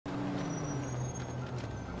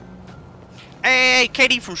Hey,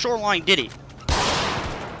 Katie from Shoreline did it.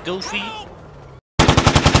 Goofy.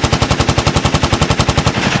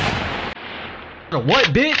 What,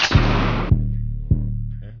 bitch?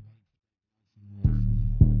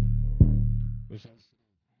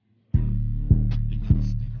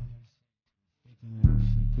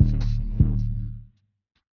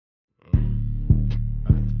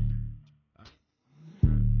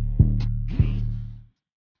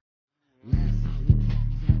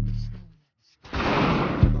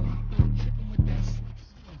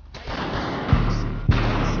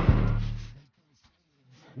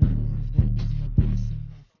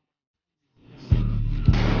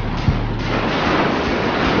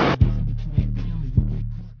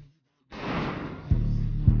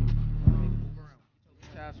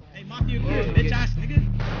 Hey, Mafia good, bitch ass nigga.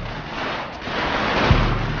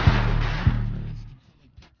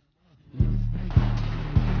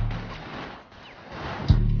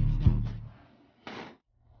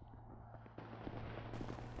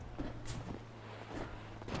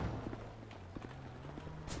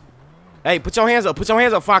 Hey, put your hands up. Put your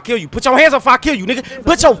hands up before I kill you. Put your hands up before I kill you, nigga.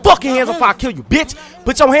 Put your fucking hands up before I kill you, bitch.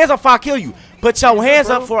 Put your hands up before I kill you. Put your hands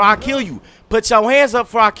up before I kill you. Put your hands up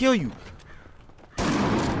before I kill you.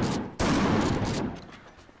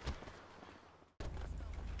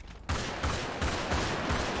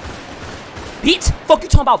 Bitch, fuck you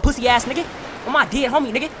talking about, pussy ass nigga? On my dead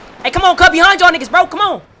homie, nigga. Hey, come on, cut behind y'all niggas, bro. Come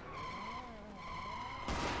on.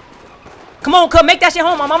 Come on, cut. Make that shit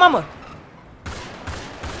home on my mama.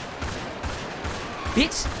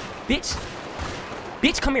 Bitch. Bitch.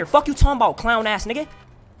 Bitch, come here. Fuck you talking about, clown ass nigga.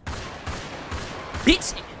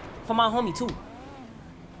 Bitch. For my homie, too.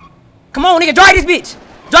 Come on, nigga. Dry this bitch.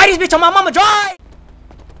 Dry this bitch on my mama. Dry.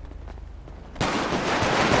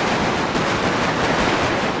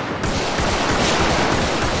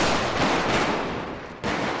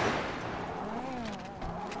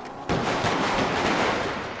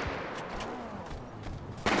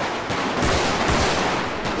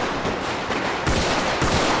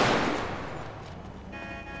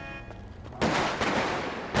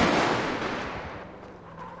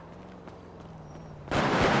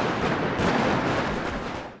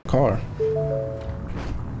 Car.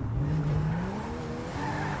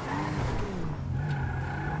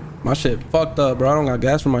 My shit fucked up, bro. I don't got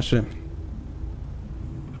gas for my shit.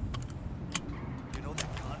 You know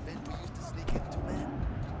that convent we used to sneak into,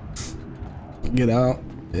 man? Get out.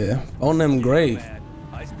 Yeah. On them great. Man,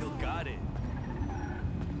 I still got it.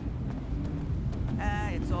 Ah,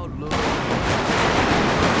 it's all low.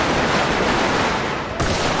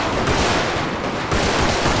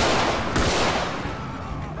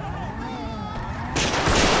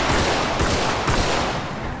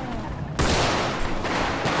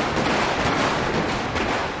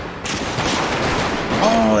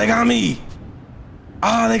 Oh, they got me.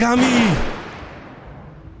 Ah, they got me.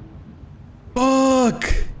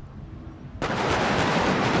 Fuck.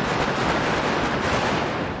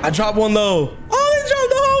 I dropped one though. Oh, they dropped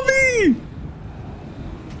the whole beam.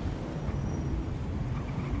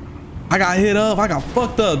 I got hit up. I got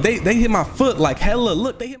fucked up. They hit my foot like hella.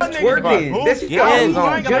 Look, they hit my Working. This is your Get in.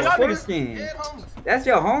 homie. Just for the skin. That's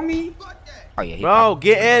your homie. Oh, yeah, Bro,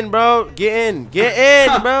 get in, bro. Get in. Get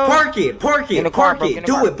in, bro. Park it. Park it. Get in the car, Park bro. it. Get in the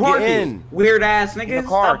Do car. it. Park Get it. in. Weird ass niggas. Get in the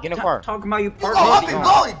car. Stop Get in the car. Talking about you park Up it. and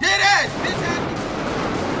going, dead ass, bitch ass.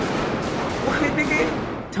 What, nigga?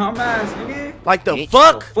 Dumbass nigga. Like the Bitch.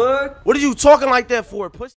 fuck? Fuck. What are you talking like that for?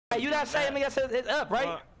 Push. Hey, you that same nigga said it's up,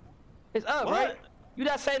 right? It's up, What? right? You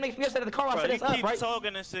that same nigga said at the car I Bro, said you it's up, keep right?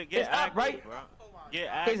 talking and shit. Get It's up, active, right? bro. Get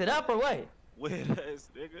active. Is it up or what? Weird ass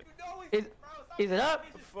nigga. Is it up?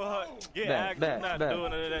 Fuck. Get Bet, active. bet, Not bet.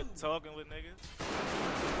 doing none of that talking with niggas.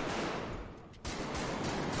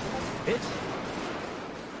 Bitch.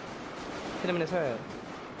 Hit him in his head.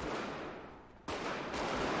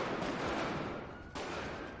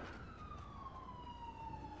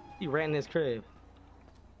 He ran in his crib.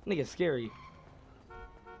 Nigga scary.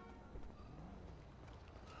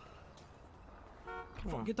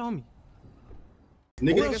 Come on. Get on me.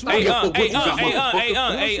 Nigga,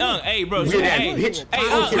 Hey, bro. Hear that, bitch? I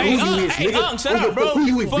don't care who you is, nigga. Shut up, bro. Who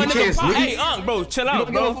you is, bitch ass nigga? Hey, bro, chill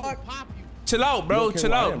out, bro. Chill out, bro.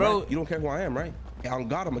 Chill out, bro. You don't care who I am, right? Hey, on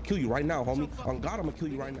God, I'm gonna kill you right now, homie. On God, I'm gonna kill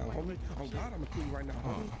you right now, homie. On God, I'm gonna kill you right now,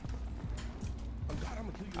 homie. On God, I'm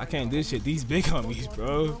gonna kill you. I can't do shit. These big homies,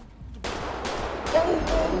 bro.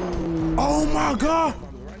 Oh my God!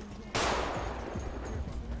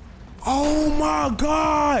 Oh my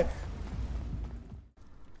God!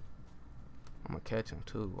 I'm gonna catch him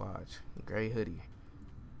too, watch. Gray hoodie.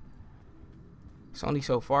 It's only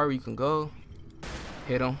so far you can go.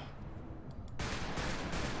 Hit him.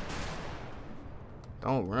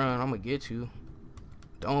 Don't run. I'm gonna get you.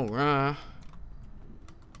 Don't run.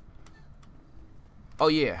 Oh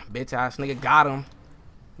yeah, bitch ass nigga, got him.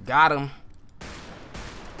 Got him.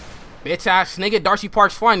 Bitch ass nigga, Darcy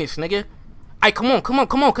Park's finest, nigga. Hey, come on,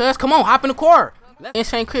 cuz, come on, hop in the car.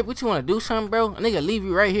 Insane Crip, what you wanna do, something, bro? A nigga leave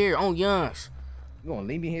you right here on Youngs. You gonna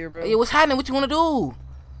leave me here, bro? Yeah, what's happening? What you wanna do?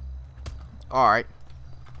 Alright.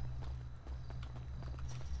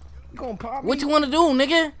 You gonna pop me? What you wanna do,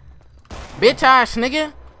 nigga? Bitch ass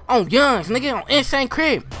nigga. On Youngs, nigga, on Insane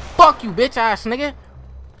Crip. Fuck you, bitch ass nigga.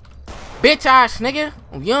 Bitch ass nigga.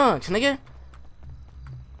 On Youngs, nigga.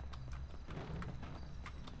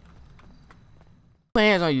 Put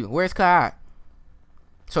hands on you. Where's Kai?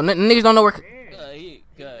 So niggas don't know where. He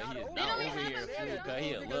not over here, fool.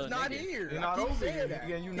 He a little nigga. You're not over here.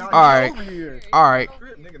 Yeah, you not Alright. over here. Alright.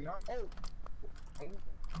 Nigga, not.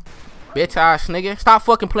 Bitch ass nigga. Stop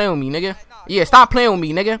fucking playing with me, nigga. Yeah, stop playing with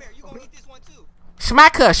me, nigga.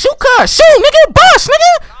 Smack her. Shoot her. Shoot, nigga. Bust,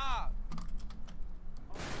 nigga.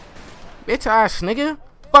 Bitch ass nigga.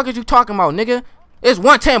 Fuck is you talking about, nigga? It's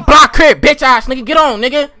 110 block Crip, bitch ass nigga. Get on,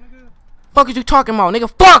 nigga. Fuck is you talking about, nigga?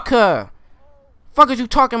 Fuck her. Fuck is you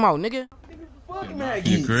talking about, nigga? Fuck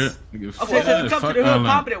Maggie's. Okay, So you come to the hood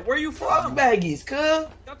popping it. Where you from? Fuck Maggie's, cuz.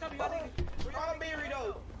 Don't tell me y'all niggas. Where y'all married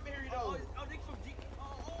though? Married though. Oh, niggas from G.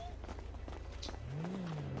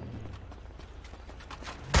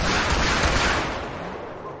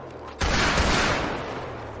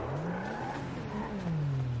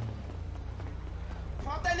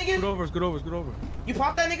 Pop that nigga? Good over. You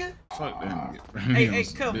pop that nigga? Fuck that nigga. Hey,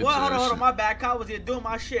 cuz, what? Hold on, my bad. Kyle was here doing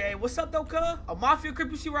my shit. Hey, what's up though, cuz? A Mafia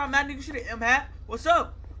Crip, you see where I'm at, nigga? Shit, an M hat. What's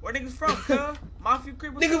up? Where niggas from, cuz? Mafia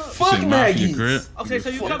Crip, what's up? Fuck Maggie's. Okay, so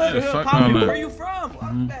you come to the hood popping. Where you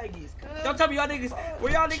from? Maggie's, cuz. Don't tell me y'all niggas.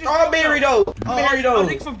 Where y'all niggas from? Strawberry though. Strawberry though.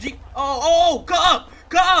 Niggas from G. Oh, cut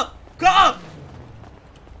up.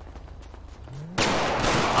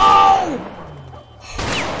 Oh!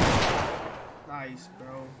 Nice,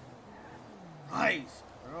 bro.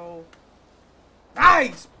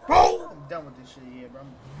 Nice, bro. I'm done with this shit here, bro.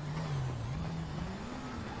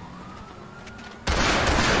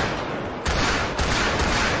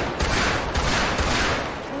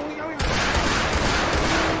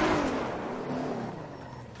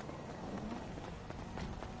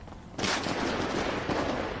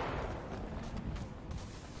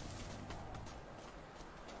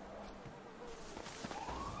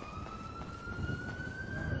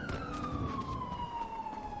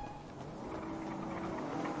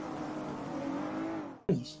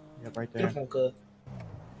 Yeah, right there.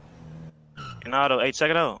 Ronaldo, hey,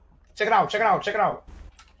 check it out. Check it out.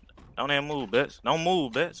 Don't even move, bitch. Don't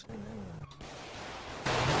move, bitch.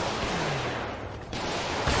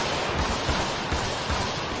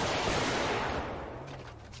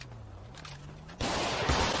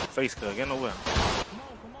 Face cut, get nowhere.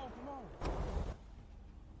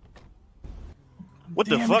 What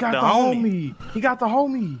the fuck, the homie? He got the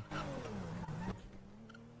homie.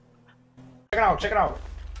 Check it out.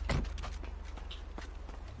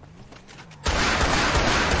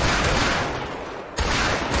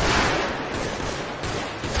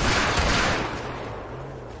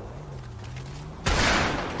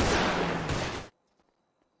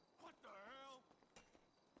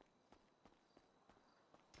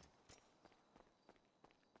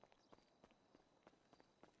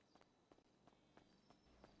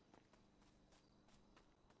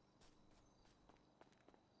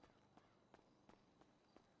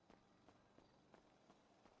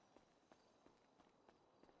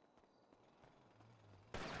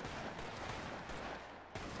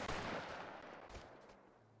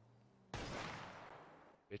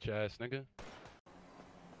 Bitch ass nigga.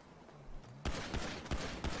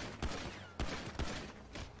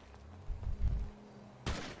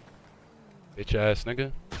 Bitch ass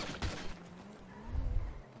nigga.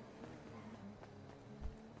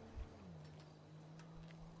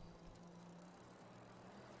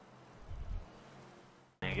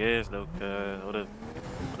 I guess though, cuz. What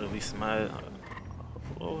if we smile?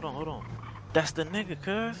 Hold on. That's the nigga,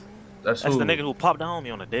 cuz. That's the nigga who popped the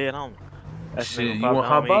homie on the dead homie. That's shit, you want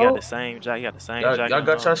hop out? out? He got the same jack. He got the same jack. Y'all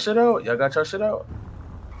got y'all shit out? Y'all got y'all shit out?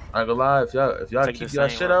 I ain't gonna lie, if y'all keep y'all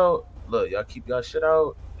shit out, look, y'all keep y'all shit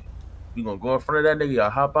out, we gonna go in front of that nigga, y'all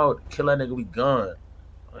hop out, kill that nigga, we gone.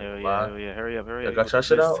 Hell yeah, hurry up. Y'all got y'all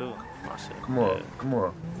shit out? Shit. Come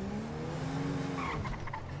on.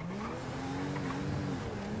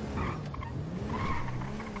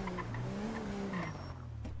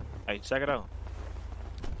 Hey, check it out.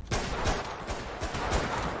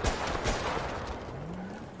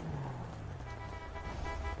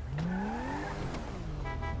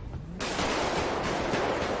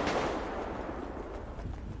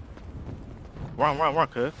 Run,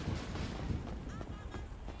 cuz.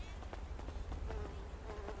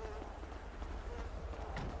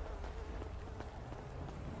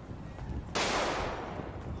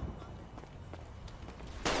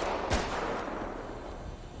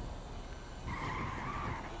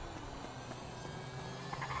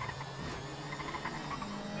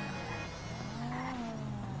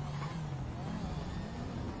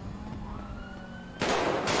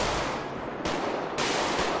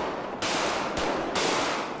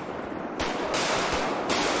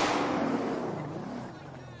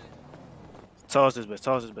 Toss this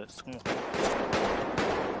bitch. Come on.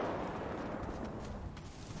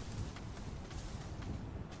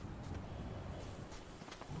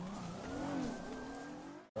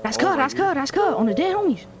 That's cut. On the dead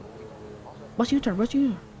homies. What's your turn?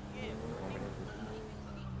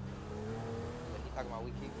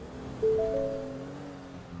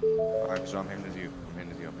 Alright, so I'm hitting you.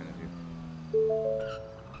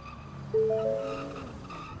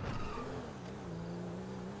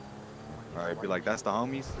 Alright, be like, that's the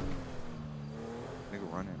homies.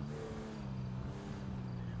 Nigga running.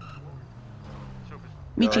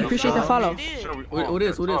 Michi, appreciate the follow. Who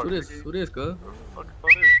this, cuz?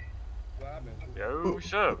 Yo,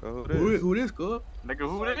 what's up? Who this, cuz? Nigga,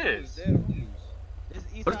 who this?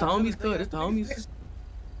 What's the homies, cuz? That's the homies.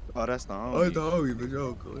 Oh, that's the homies. Oh, it's the homies, but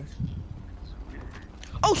yo, cuz.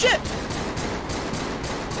 Oh shit!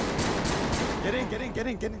 Get in.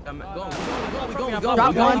 Go.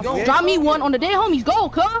 Drop me one on the dead homies. Go,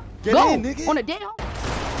 cuz. Go in, nigga. on the dead homies.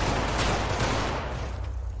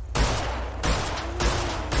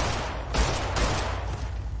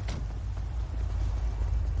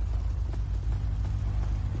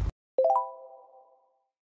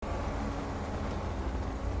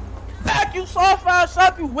 Back, you soft ass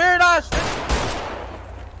up, you weird ass.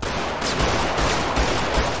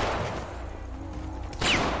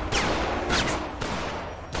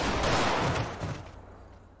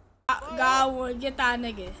 God would get that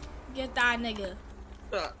nigga. Beat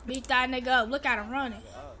that nigga up. Look at him running.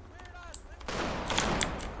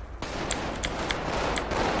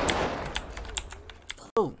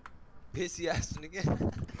 Oh. Pissy ass nigga.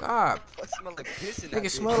 God. What smell like piss in that Nigga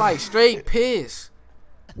bitch? smell like straight piss.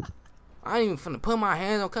 I ain't even finna put my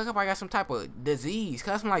hands on cuz I got some type of disease.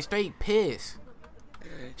 Cuz I smell like straight piss.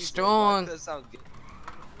 Strong.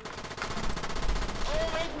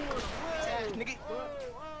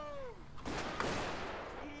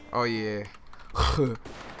 Oh yeah.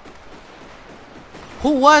 Who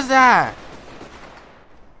was that?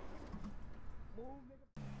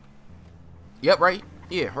 Yep, right.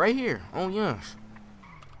 Yeah, right here on Youngs.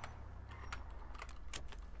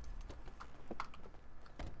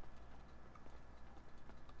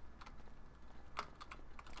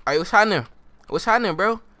 Alright, what's happening? What's happening,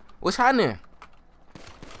 bro? What's happening?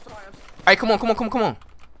 Alright, come on.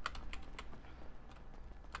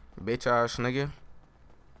 Bitch ass nigga.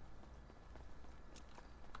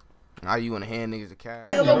 Now you wanna hand niggas a cash.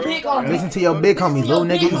 Listen to your big homie, little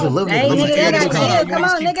nigga. You's a little nigga. Listen to your big homie. Come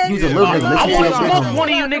on, nigga. You's a little nigga. Listen to your big homie. One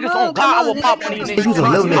of you niggas on God, I will pop one of you niggas. You's a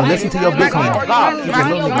little nigga. Listen to your big homie. You's a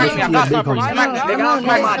little nigga. Listen to your big homie. Nigga, I'll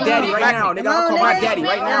call my daddy right now. Nigga, I'll call my daddy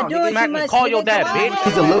right now. Nigga, call your dad, bitch.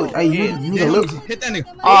 He's a little. Hey, you's a little. Hit that nigga.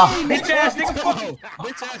 Bitch ass nigga.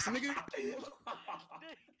 Bitch ass nigga.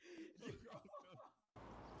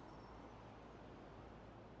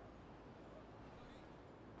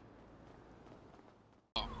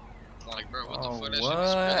 Like, bro, what the fuck? That shit is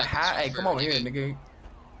What? Hey, come over here, nigga.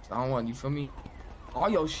 I don't want you feel me. All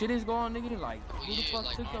your shit is gone, nigga. Like, who the fuck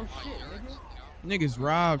took your shit, nigga? Niggas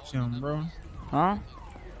robbed him, bro. Huh?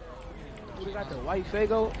 Who got the white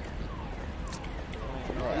Fago?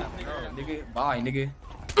 Nigga, bye, nigga.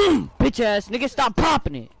 Bitch ass nigga, stop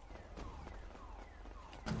popping it.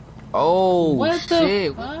 Oh What the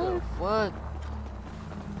shit! fuck? What the fuck?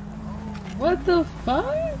 What the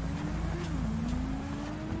fuck?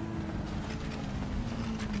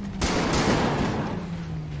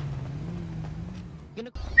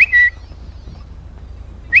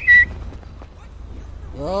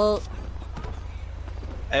 Yo.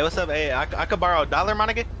 Hey, what's up? Hey, I could borrow $1, my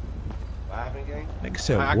nigga. What happened, gang? Nigga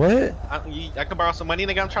said what? I could borrow some money,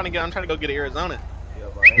 nigga. I'm trying to go get to Arizona.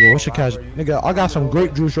 Yo, what's your cash? Nigga, I got some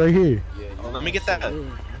grape juice right here. Let me get that.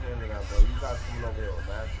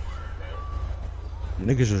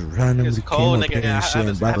 Niggas just randomly cold, came up nigga. here and shit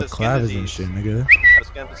and balaclavas and shit, nigga.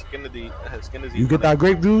 You get that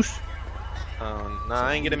grape juice? Nah,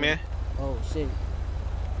 I ain't get it, man. Oh shit.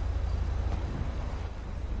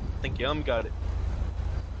 I think Yum got it.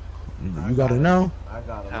 You got it now? I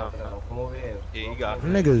got it. Come over here. Yeah, you got it.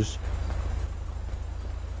 Niggas.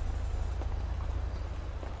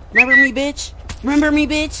 Remember me, bitch? Remember me,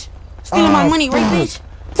 bitch? Stealing my money, right, bitch?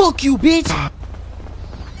 Fuck you, bitch!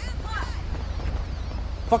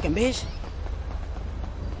 Fucking bitch.